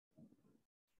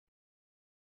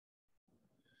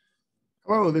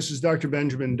Hello, this is Dr.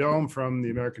 Benjamin Domb from the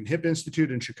American Hip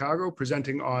Institute in Chicago,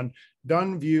 presenting on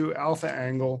Dunn view alpha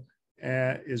angle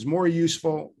is more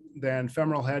useful than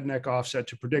femoral head neck offset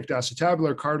to predict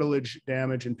acetabular cartilage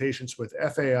damage in patients with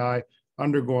FAI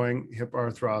undergoing hip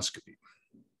arthroscopy.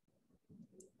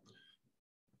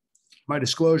 My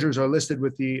disclosures are listed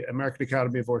with the American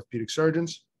Academy of Orthopedic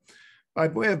Surgeons. By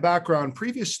way of background,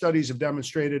 previous studies have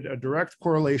demonstrated a direct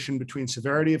correlation between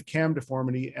severity of cam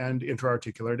deformity and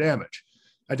intra-articular damage.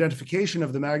 Identification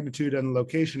of the magnitude and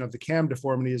location of the cam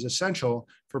deformity is essential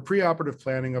for preoperative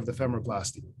planning of the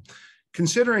femoroplasty.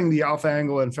 Considering the alpha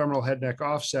angle and femoral head neck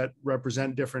offset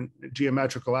represent different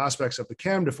geometrical aspects of the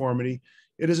cam deformity,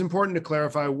 it is important to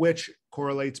clarify which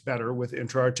correlates better with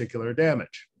intra-articular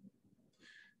damage.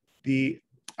 The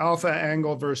alpha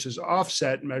angle versus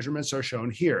offset measurements are shown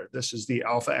here. This is the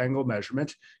alpha angle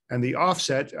measurement, and the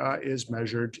offset is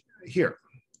measured here.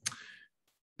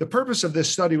 The purpose of this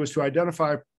study was to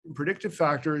identify predictive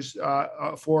factors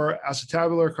for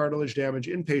acetabular cartilage damage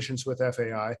in patients with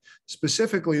FAI,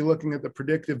 specifically looking at the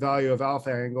predictive value of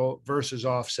alpha angle versus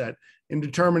offset in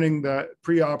determining the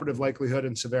preoperative likelihood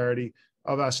and severity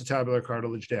of acetabular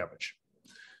cartilage damage.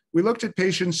 We looked at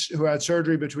patients who had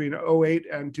surgery between 2008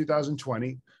 and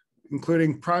 2020,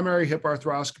 including primary hip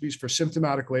arthroscopies for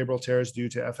symptomatic labral tears due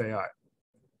to FAI.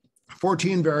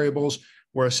 14 variables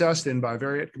were assessed in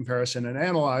bivariate comparison and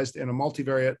analyzed in a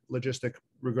multivariate logistic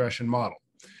regression model.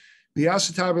 The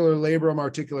acetabular labrum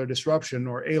articular disruption,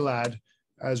 or ALAD,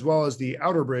 as well as the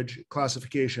outer bridge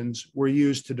classifications were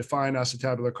used to define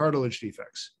acetabular cartilage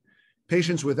defects.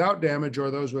 Patients without damage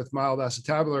or those with mild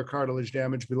acetabular cartilage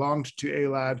damage belonged to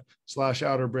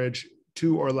ALAD/outer bridge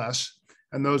 2 or less,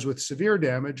 and those with severe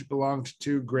damage belonged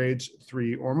to grades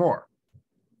 3 or more.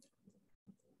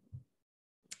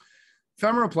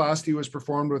 Femoroplasty was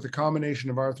performed with a combination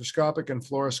of arthroscopic and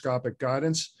fluoroscopic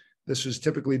guidance. This was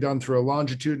typically done through a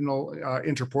longitudinal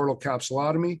interportal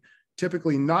capsulotomy,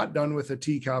 typically not done with a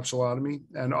T capsulotomy,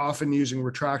 and often using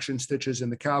retraction stitches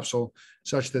in the capsule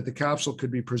such that the capsule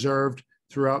could be preserved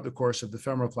throughout the course of the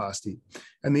femoroplasty.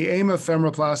 And the aim of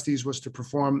femoroplasties was to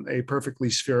perform a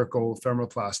perfectly spherical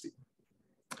femoroplasty.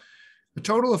 A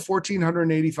total of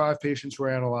 1,485 patients were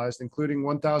analyzed, including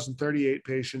 1,038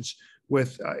 patients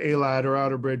with ALAD or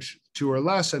outer bridge 2 or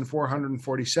less, and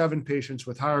 447 patients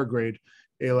with higher grade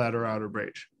ALAD or outer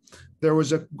bridge. There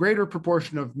was a greater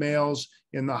proportion of males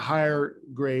in the higher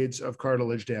grades of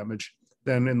cartilage damage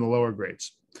than in the lower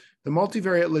grades. The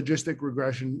multivariate logistic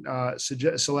regression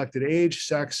selected age,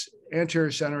 sex,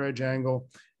 anterior center edge angle,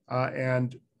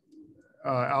 and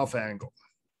alpha angle.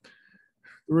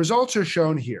 The results are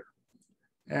shown here.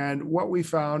 And what we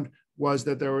found was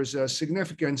that there was a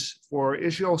significance for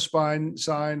ischial spine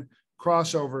sign,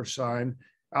 crossover sign,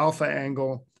 alpha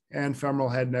angle, and femoral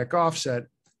head neck offset,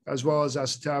 as well as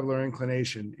acetabular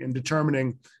inclination in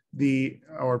determining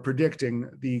or predicting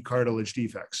the cartilage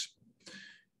defects.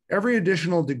 Every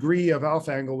additional degree of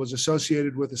alpha angle was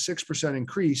associated with a 6%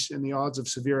 increase in the odds of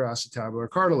severe acetabular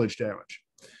cartilage damage.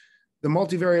 The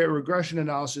multivariate regression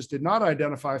analysis did not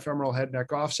identify femoral head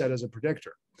neck offset as a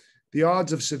predictor. The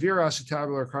odds of severe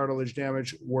acetabular cartilage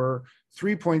damage were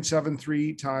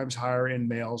 3.73 times higher in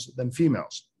males than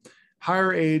females.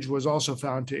 Higher age was also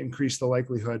found to increase the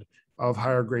likelihood of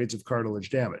higher grades of cartilage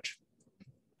damage.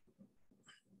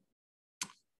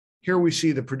 Here we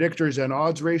see the predictors and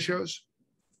odds ratios.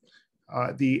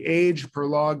 The age per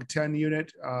log 10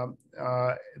 unit,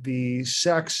 the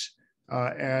sex,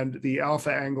 and the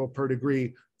alpha angle per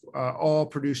degree all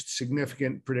produced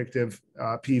significant predictive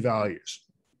p-values.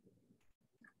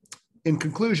 In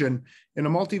conclusion, in a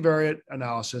multivariate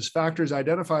analysis, factors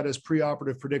identified as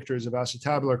preoperative predictors of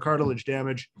acetabular cartilage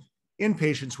damage in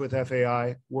patients with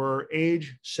FAI were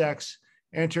age, sex,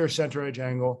 anterior center edge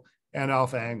angle, and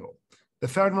alpha angle. The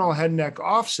femoral head neck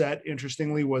offset,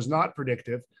 interestingly, was not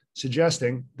predictive,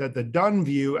 suggesting that the Dunn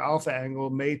view alpha angle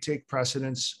may take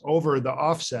precedence over the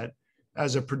offset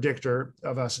as a predictor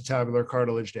of acetabular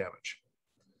cartilage damage.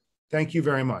 Thank you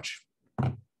very much.